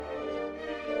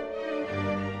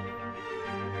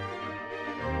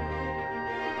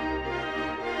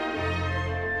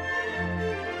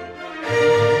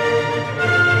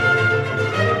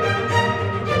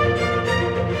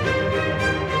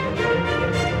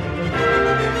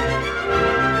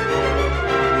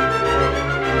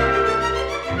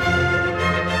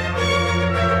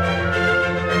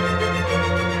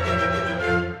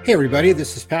Hey, everybody,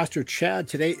 this is Pastor Chad.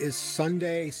 Today is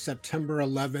Sunday, September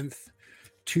 11th,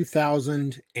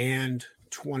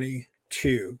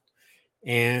 2022.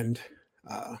 And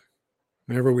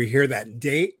whenever we hear that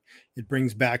date, it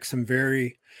brings back some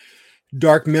very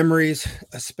dark memories,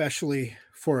 especially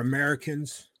for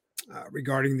Americans,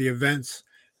 regarding the events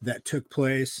that took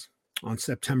place on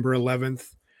September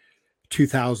 11th,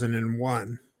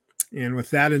 2001. And with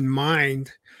that in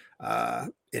mind,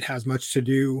 it has much to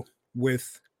do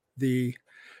with the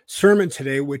sermon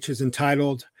today, which is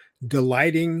entitled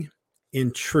Delighting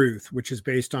in Truth, which is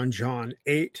based on John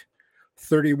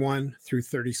 8:31 through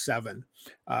 37.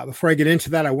 Before I get into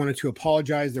that, I wanted to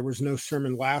apologize. There was no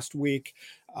sermon last week.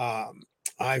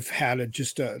 I've had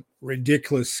just a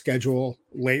ridiculous schedule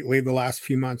lately, the last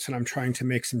few months, and I'm trying to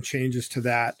make some changes to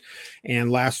that.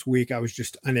 And last week, I was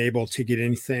just unable to get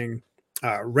anything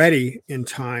ready in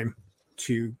time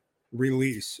to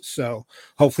release. So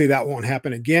hopefully that won't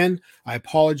happen again. I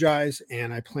apologize,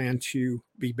 and I plan to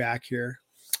be back here,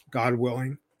 God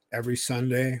willing, every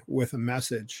Sunday with a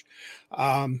message.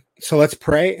 So let's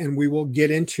pray, and we will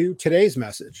get into today's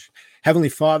message. Heavenly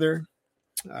Father,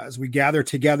 as we gather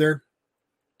together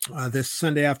this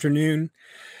Sunday afternoon,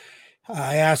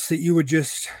 I ask that you would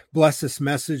just bless this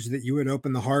message, that you would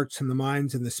open the hearts and the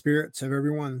minds and the spirits of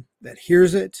everyone that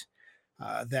hears it,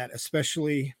 that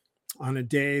especially on a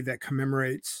day that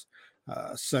commemorates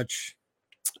such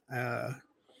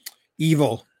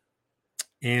evil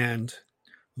and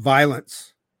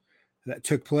violence that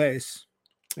took place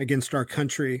against our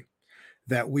country,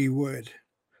 that we would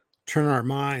turn our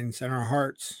minds and our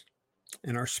hearts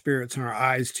and our spirits and our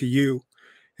eyes to you,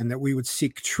 and that we would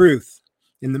seek truth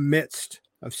in the midst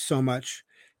of so much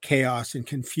chaos and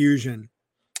confusion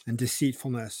and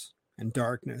deceitfulness and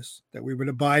darkness, that we would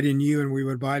abide in you and we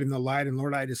would abide in the light. And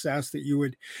Lord, I just ask that you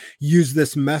would use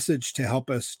this message to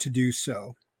help us to do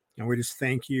so. And we just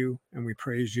thank you and we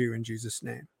praise you in Jesus'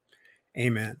 name.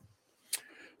 Amen.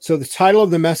 So the title of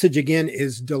the message again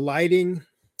is Delighting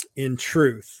in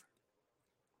Truth.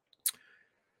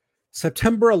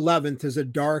 September 11th is a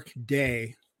dark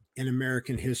day in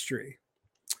American history,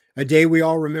 a day we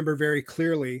all remember very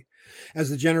clearly, as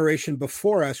the generation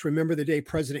before us remember the day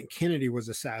President Kennedy was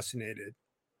assassinated.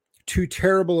 Two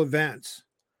terrible events,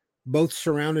 both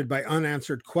surrounded by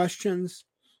unanswered questions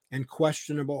and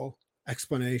questionable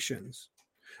explanations.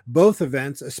 Both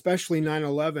events, especially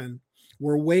 9/11,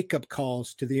 were wake-up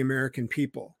calls to the American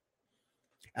people.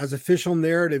 As official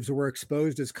narratives were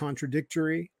exposed as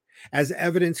contradictory, as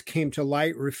evidence came to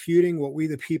light refuting what we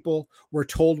the people were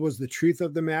told was the truth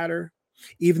of the matter,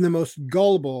 even the most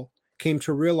gullible came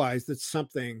to realize that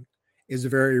something is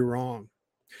very wrong.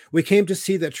 We came to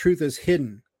see that truth is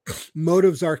hidden,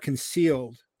 motives are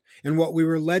concealed, and what we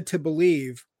were led to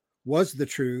believe was the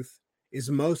truth is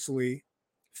mostly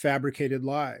fabricated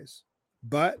lies.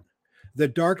 But the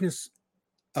darkness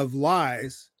of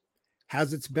lies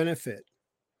has its benefit.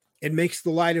 It makes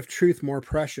the light of truth more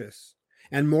precious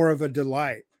and more of a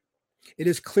delight. It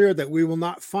is clear that we will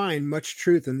not find much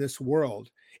truth in this world,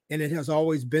 and it has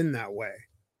always been that way.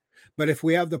 But if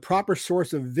we have the proper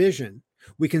source of vision,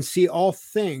 we can see all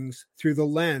things through the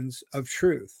lens of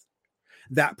truth.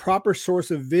 That proper source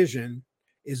of vision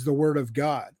is the Word of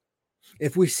God.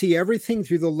 If we see everything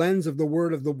through the lens of the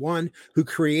Word of the one who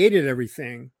created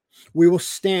everything, we will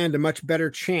stand a much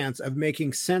better chance of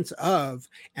making sense of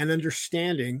and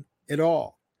understanding it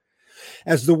all.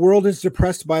 As the world is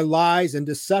depressed by lies and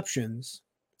deceptions,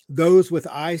 those with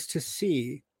eyes to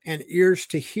see and ears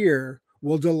to hear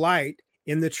will delight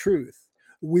in the truth.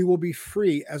 We will be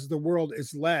free as the world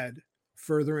is led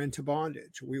further into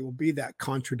bondage. We will be that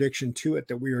contradiction to it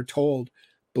that we are told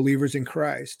believers in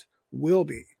Christ will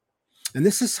be. And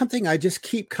this is something I just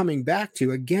keep coming back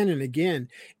to again and again,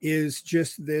 is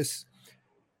just this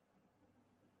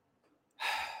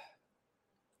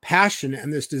passion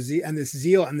and this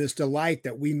zeal and this delight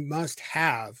that we must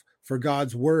have for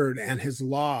God's word and his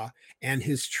law and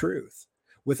his truth.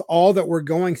 With all that we're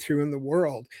going through in the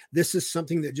world, this is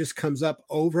something that just comes up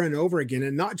over and over again,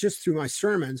 and not just through my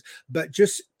sermons, but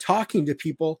just talking to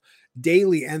people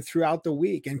daily and throughout the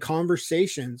week and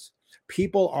conversations.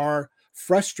 People are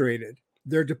frustrated,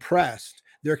 they're depressed,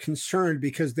 they're concerned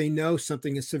because they know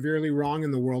something is severely wrong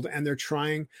in the world, and they're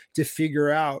trying to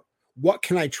figure out, what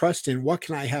can I trust in? What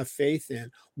can I have faith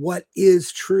in? What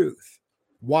is truth?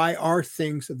 Why are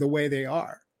things the way they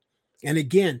are? And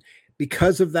again,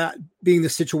 because of that being the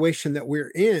situation that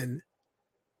we're in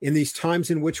these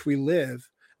times in which we live,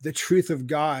 the truth of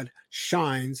God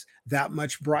shines that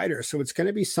much brighter. So it's going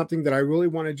to be something that I really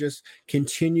want to just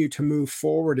continue to move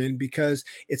forward in, because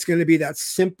it's going to be that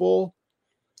simple,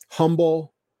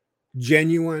 humble,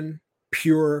 genuine,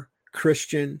 pure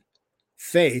Christian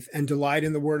faith and delight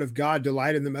in the word of God,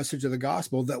 delight in the message of the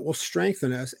gospel that will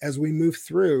strengthen us as we move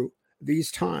through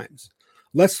these times.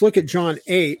 Let's look at John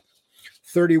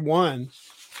 8:31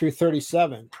 through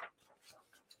 37,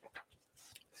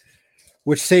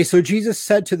 which say, "So Jesus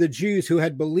said to the Jews who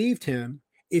had believed him,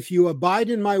 'If you abide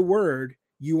in my word,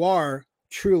 you are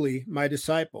truly my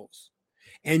disciples,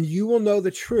 and you will know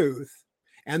the truth,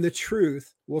 and the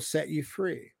truth will set you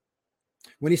free.'"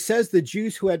 When he says the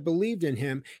Jews who had believed in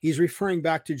him, he's referring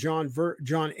back to John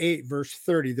 8, verse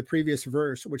 30, the previous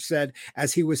verse, which said,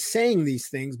 as he was saying these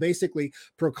things, basically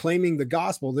proclaiming the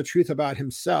gospel, the truth about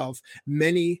himself,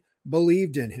 many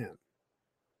believed in him.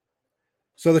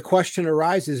 So the question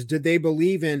arises, did they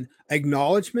believe in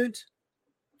acknowledgement,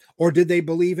 or did they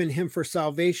believe in him for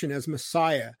salvation as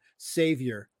Messiah,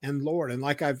 Savior, and Lord? And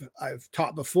like I've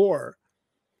taught before,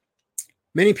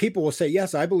 many people will say,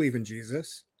 yes, I believe in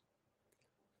Jesus,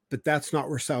 but that's not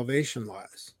where salvation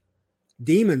lies.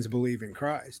 Demons believe in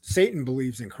Christ. Satan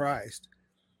believes in Christ.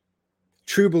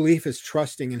 True belief is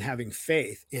trusting and having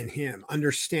faith in him,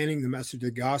 understanding the message of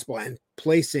the gospel, and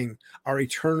placing our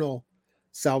eternal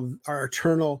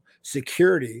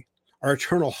security, our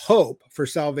eternal hope for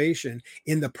salvation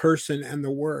in the person and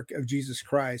the work of Jesus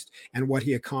Christ and what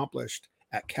he accomplished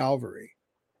at Calvary.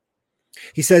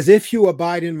 He says, if you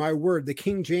abide in my word, the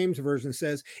King James Version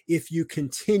says, if you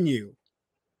continue.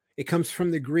 It comes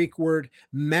from the Greek word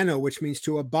meno, which means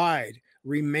to abide,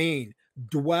 remain,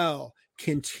 dwell,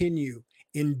 continue,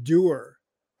 endure.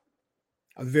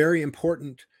 A very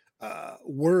important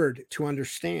word to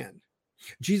understand.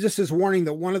 Jesus is warning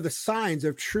that one of the signs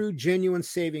of true, genuine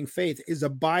saving faith is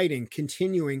abiding,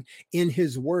 continuing in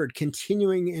his word,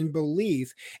 continuing in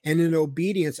belief and in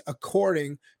obedience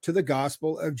according to the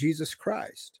gospel of Jesus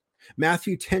Christ.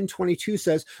 Matthew 10:22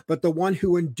 says, but the one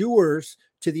who endures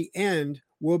to the end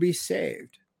will be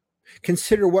saved.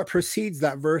 Consider what precedes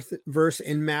that verse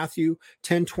in Matthew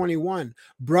 10:21.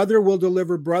 Brother will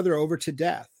deliver brother over to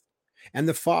death, and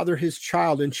the father his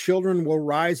child, and children will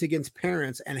rise against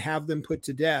parents and have them put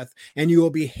to death, and you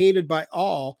will be hated by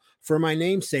all for my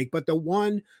name's sake, but the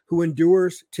one who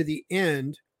endures to the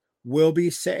end will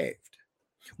be saved.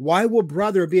 Why will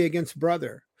brother be against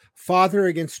brother? Father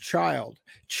against child,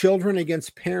 children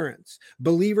against parents,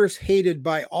 believers hated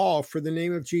by all for the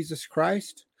name of Jesus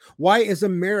Christ? Why is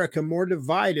America more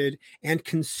divided and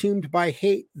consumed by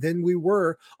hate than we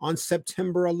were on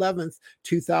September 11th,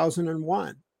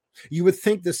 2001? You would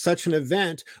think that such an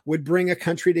event would bring a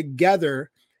country together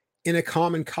in a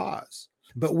common cause,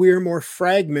 but we're more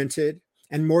fragmented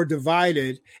and more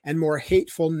divided and more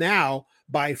hateful now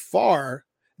by far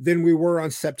than we were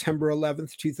on September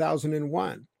 11th,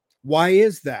 2001. Why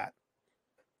is that?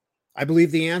 I believe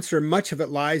the answer, much of it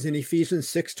lies in Ephesians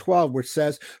 6:12, which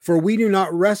says, for we do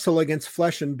not wrestle against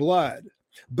flesh and blood,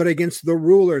 but against the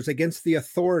rulers, against the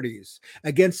authorities,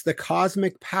 against the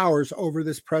cosmic powers over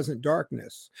this present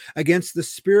darkness, against the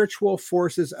spiritual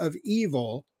forces of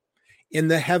evil in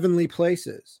the heavenly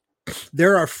places.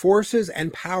 There are forces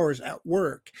and powers at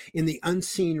work in the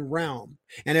unseen realm.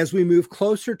 And as we move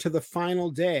closer to the final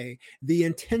day, the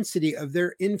intensity of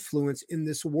their influence in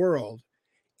this world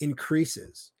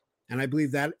increases. And I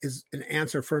believe that is an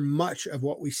answer for much of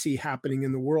what we see happening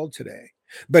in the world today.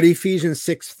 But Ephesians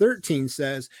 6:13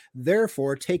 says,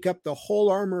 therefore, take up the whole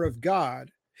armor of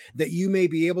God, that you may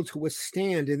be able to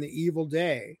withstand in the evil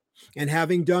day, and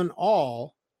having done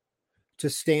all, to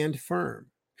stand firm.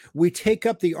 We take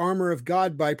up the armor of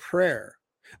God by prayer,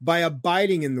 by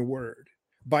abiding in the word,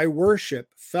 by worship,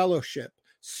 fellowship,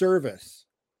 service,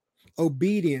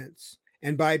 obedience,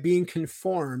 and by being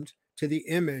conformed to the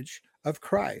image of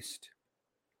Christ.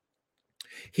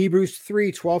 Hebrews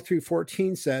 3:12 through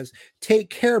 14 says, take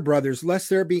care, brothers, lest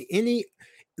there be in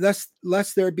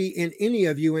any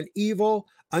of you an evil,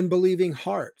 unbelieving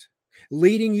heart,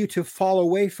 leading you to fall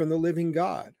away from the living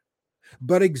God.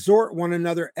 But exhort one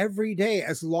another every day,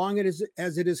 as long as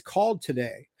it is called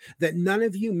today, that none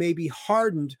of you may be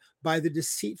hardened by the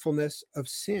deceitfulness of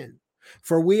sin.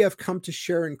 For we have come to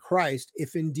share in Christ,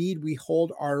 if indeed we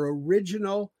hold our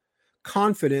original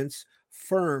confidence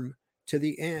firm to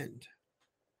the end.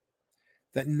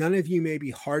 That none of you may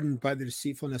be hardened by the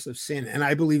deceitfulness of sin. And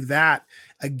I believe that,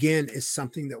 again, is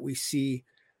something that we see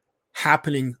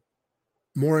happening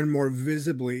more and more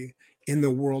visibly in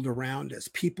the world around us.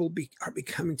 People are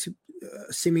becoming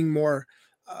seeming more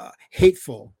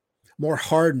hateful, more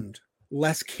hardened,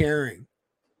 less caring.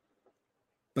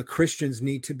 But Christians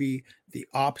need to be the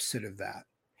opposite of that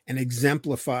and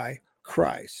exemplify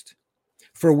Christ.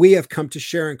 For we have come to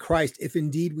share in Christ if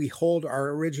indeed we hold our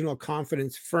original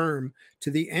confidence firm to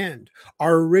the end.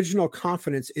 Our original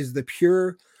confidence is the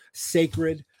pure,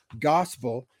 sacred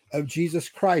gospel of Jesus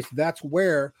Christ. That's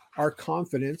where our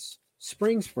confidence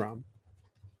springs from.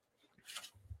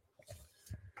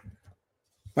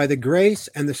 By the grace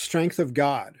and the strength of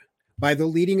God, by the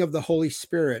leading of the Holy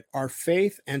Spirit, our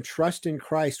faith and trust in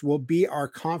Christ will be our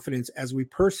confidence as we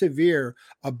persevere,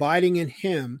 abiding in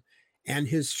him and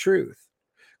his truth.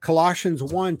 Colossians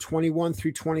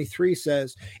 1:21-23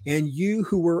 says, and you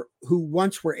who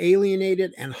once were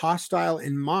alienated and hostile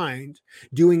in mind,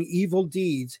 doing evil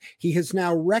deeds, he has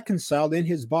now reconciled in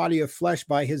his body of flesh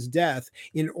by his death,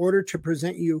 in order to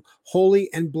present you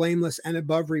holy and blameless and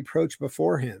above reproach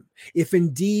before him. If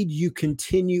indeed you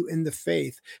continue in the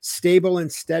faith, stable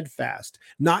and steadfast,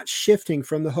 not shifting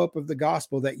from the hope of the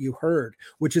gospel that you heard,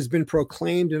 which has been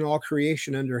proclaimed in all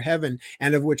creation under heaven,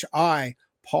 and of which I,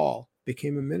 Paul,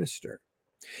 became a minister.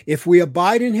 If we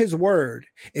abide in his word,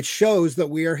 it shows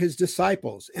that we are his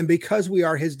disciples. And because we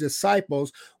are his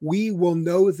disciples, we will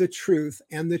know the truth,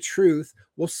 and the truth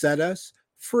will set us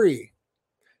free.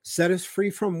 Set us free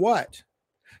from what?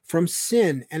 From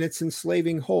sin and its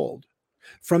enslaving hold,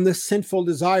 from the sinful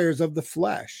desires of the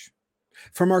flesh,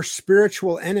 from our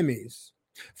spiritual enemies,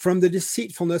 from the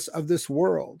deceitfulness of this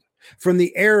world, from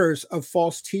the errors of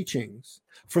false teachings,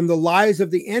 from the lies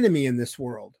of the enemy in this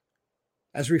world,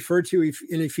 as referred to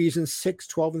in Ephesians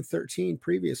 6:12-13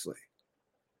 previously.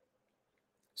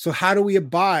 So how do we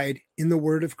abide in the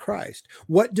word of Christ?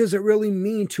 What does it really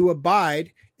mean to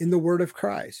abide in the word of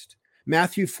Christ?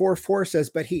 Matthew 4:4 says,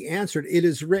 but he answered, it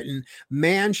is written,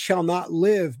 man shall not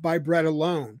live by bread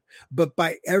alone, but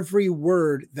by every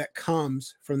word that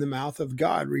comes from the mouth of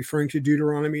God, referring to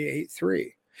Deuteronomy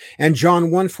 8:3. And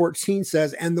John 1:14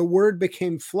 says, and the word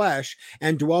became flesh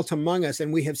and dwelt among us,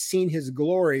 and we have seen his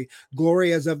glory,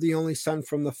 glory as of the only Son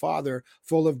from the Father,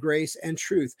 full of grace and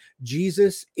truth.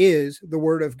 Jesus is the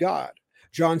word of God.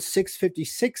 John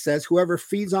 6:56 says, whoever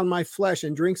feeds on my flesh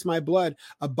and drinks my blood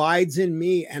abides in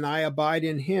me, and I abide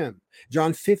in him.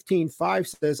 John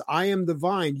 15:5 says, I am the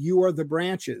vine, you are the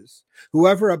branches.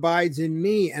 Whoever abides in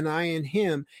me and I in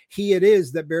him, he it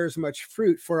is that bears much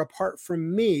fruit, for apart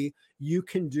from me, you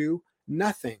can do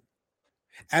nothing.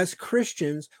 As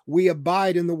Christians, we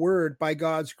abide in the word by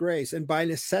God's grace and by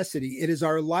necessity. It is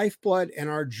our lifeblood and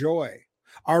our joy.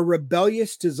 Our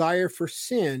rebellious desire for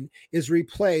sin is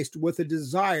replaced with a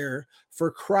desire for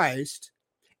Christ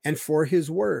and for his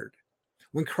word.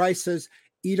 When Christ says,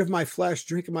 eat of my flesh,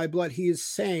 drink of my blood, he is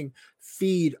saying,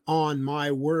 feed on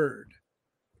my word.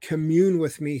 Commune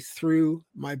with me through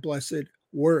my blessed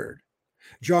word.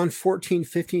 John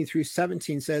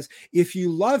 14:15-17 says, if you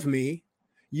love me,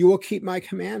 you will keep my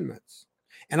commandments.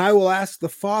 And I will ask the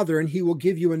Father, and he will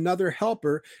give you another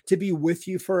helper to be with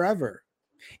you forever.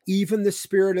 Even the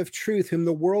Spirit of truth, whom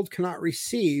the world cannot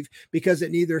receive, because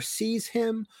it neither sees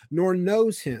him nor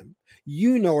knows him.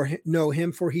 You know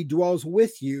him, for he dwells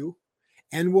with you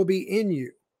and will be in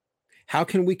you. How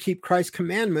can we keep Christ's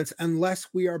commandments unless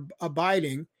we are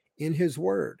abiding in his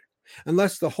word?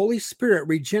 Unless the Holy Spirit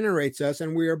regenerates us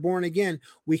and we are born again,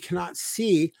 we cannot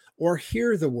see or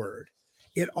hear the word.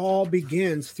 It all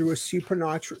begins through a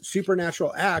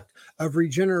supernatural act of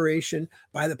regeneration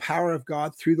by the power of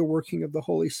God through the working of the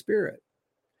Holy Spirit.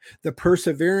 The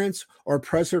perseverance or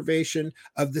preservation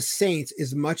of the saints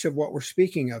is much of what we're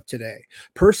speaking of today.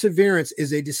 Perseverance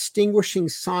is a distinguishing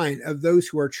sign of those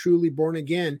who are truly born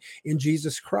again in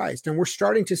Jesus Christ. And we're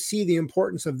starting to see the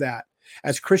importance of that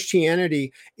as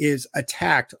Christianity is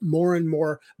attacked more and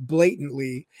more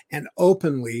blatantly and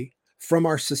openly from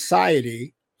our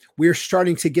society. We're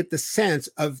starting to get the sense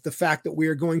of the fact that we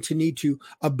are going to need to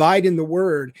abide in the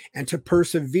word and to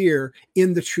persevere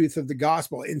in the truth of the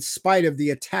gospel, in spite of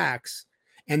the attacks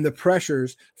and the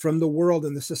pressures from the world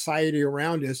and the society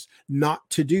around us not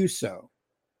to do so.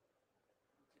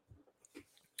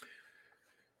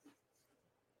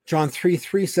 John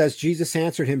 3:3 says, Jesus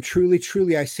answered him, truly,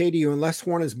 truly, I say to you, unless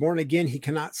one is born again, he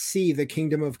cannot see the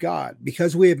kingdom of God.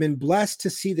 Because we have been blessed to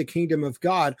see the kingdom of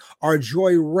God, our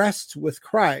joy rests with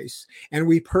Christ, and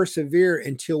we persevere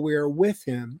until we are with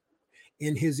him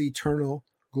in his eternal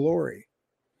glory.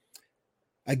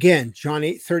 Again, John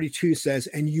 8:32 says,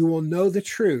 and you will know the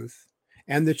truth,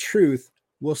 and the truth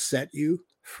will set you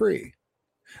free.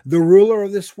 The ruler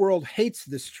of this world hates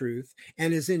this truth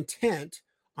and is intent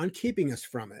on keeping us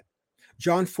from it.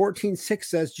 John 14:6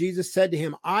 says, Jesus said to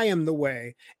him, I am the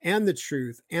way and the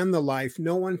truth and the life.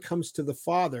 No one comes to the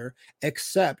Father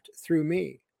except through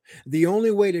me. The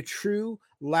only way to true,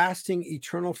 lasting,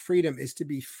 eternal freedom is to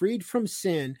be freed from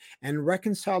sin and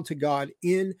reconciled to God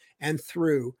in and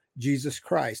through Jesus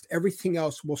Christ. Everything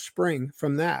else will spring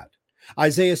from that.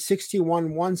 Isaiah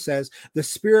 61:1 says, "The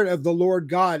Spirit of the Lord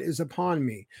God is upon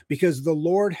me, because the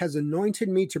Lord has anointed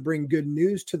me to bring good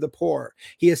news to the poor.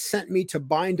 He has sent me to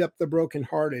bind up the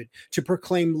brokenhearted, to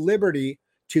proclaim liberty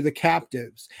to the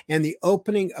captives, and the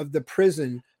opening of the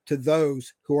prison to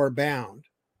those who are bound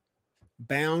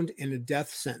in a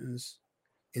death sentence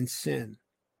in sin."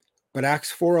 But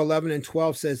Acts 4:11 and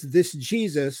 12 says, "This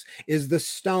Jesus is the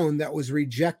stone that was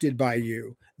rejected by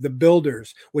you, the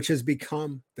builders, which has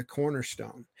become the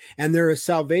cornerstone. And there is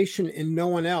salvation in no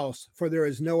one else, for there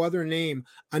is no other name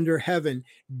under heaven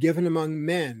given among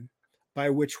men by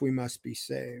which we must be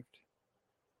saved."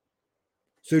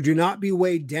 So do not be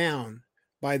weighed down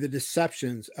by the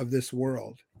deceptions of this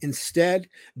world. Instead,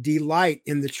 delight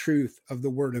in the truth of the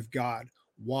word of God.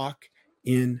 Walk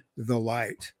in the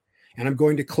light. And I'm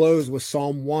going to close with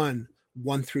Psalm 1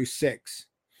 through 6.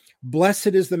 "Blessed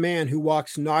is the man who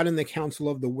walks not in the counsel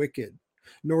of the wicked,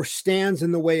 nor stands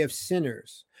in the way of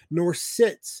sinners, nor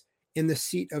sits in the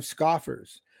seat of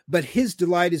scoffers. But his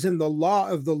delight is in the law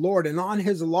of the Lord, and on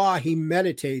his law he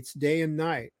meditates day and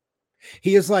night.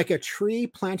 He is like a tree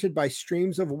planted by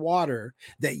streams of water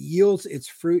that yields its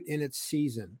fruit in its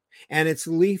season, and its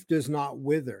leaf does not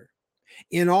wither.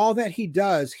 In all that he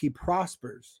does, he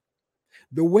prospers.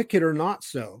 The wicked are not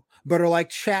so, but are like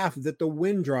chaff that the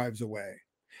wind drives away.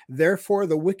 Therefore,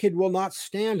 the wicked will not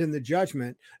stand in the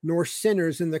judgment, nor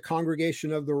sinners in the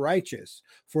congregation of the righteous.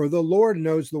 For the Lord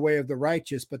knows the way of the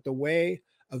righteous, but the way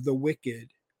of the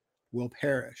wicked will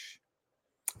perish."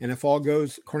 And if all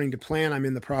goes according to plan, I'm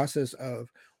in the process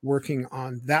of working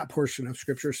on that portion of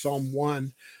Scripture, Psalm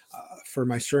 1, for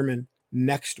my sermon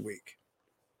next week.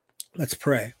 Let's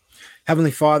pray.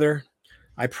 Heavenly Father,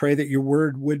 I pray that your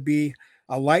word would be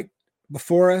a light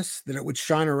before us, that it would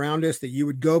shine around us, that you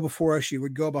would go before us, you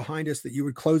would go behind us, that you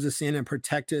would close us in and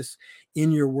protect us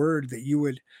in your word, that you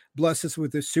would bless us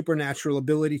with the supernatural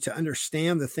ability to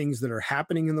understand the things that are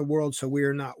happening in the world, so we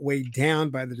are not weighed down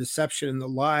by the deception and the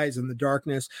lies and the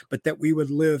darkness, but that we would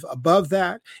live above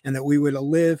that, and that we would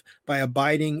live by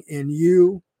abiding in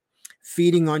you,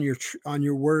 feeding on your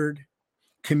word,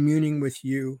 communing with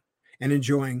you, and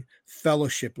enjoying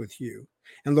fellowship with you.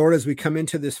 And Lord, as we come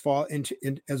into this fall,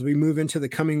 as we move into the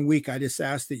coming week, I just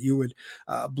ask that you would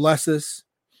bless us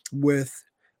with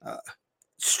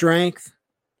strength,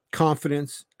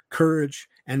 confidence, courage,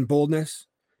 and boldness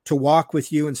to walk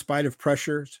with you in spite of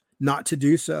pressures not to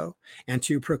do so, and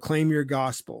to proclaim your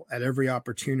gospel at every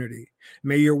opportunity.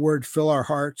 May your word fill our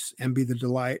hearts and be the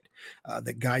delight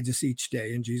that guides us each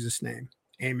day. In Jesus' name,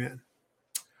 amen.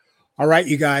 All right,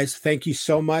 you guys, thank you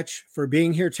so much for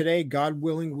being here today. God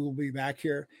willing, we'll be back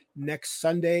here next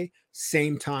Sunday,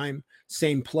 same time,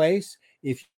 same place.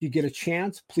 If you get a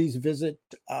chance, please visit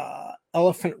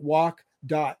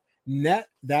elephantwalk.net.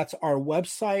 That's our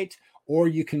website. Or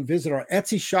you can visit our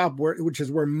Etsy shop, which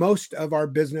is where most of our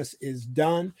business is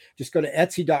done. Just go to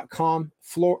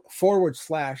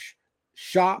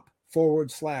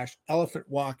etsy.com/shop/Elephant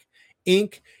Walk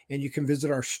Inc. And you can visit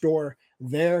our store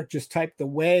there. Just type the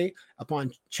way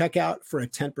upon checkout for a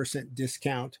 10%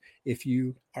 discount if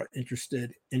you are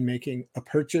interested in making a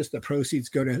purchase. The proceeds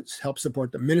go to help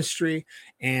support the ministry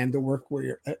and the work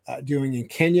we're doing in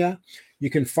Kenya. You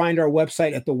can find our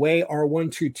website at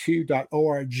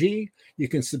thewayr122.org. You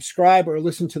can subscribe or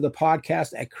listen to the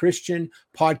podcast at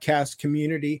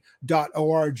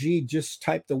christianpodcastcommunity.org. Just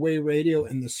type The Way Radio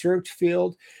in the search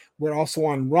field. We're also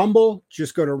on Rumble.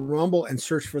 Just go to Rumble and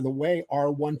search for The Way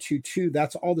R122.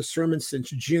 That's all the sermons since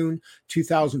June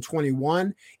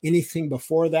 2021. Anything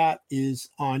before that is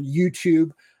on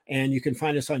YouTube, and you can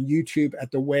find us on YouTube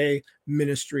at The Way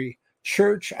Ministry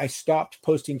Church. I stopped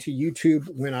posting to YouTube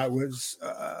when I was,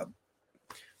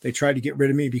 they tried to get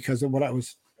rid of me because of what I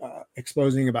was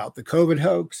exposing about the COVID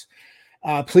hoax.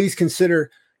 Please consider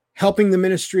helping the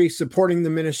ministry, supporting the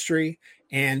ministry,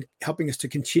 and helping us to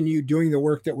continue doing the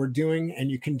work that we're doing. And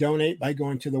you can donate by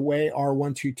going to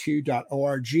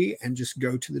thewayr122.org and just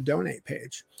go to the donate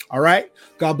page. All right.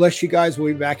 God bless you guys.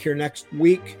 We'll be back here next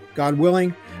week, God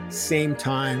willing, same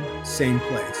time, same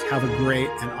place. Have a great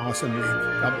and awesome week.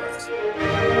 God bless.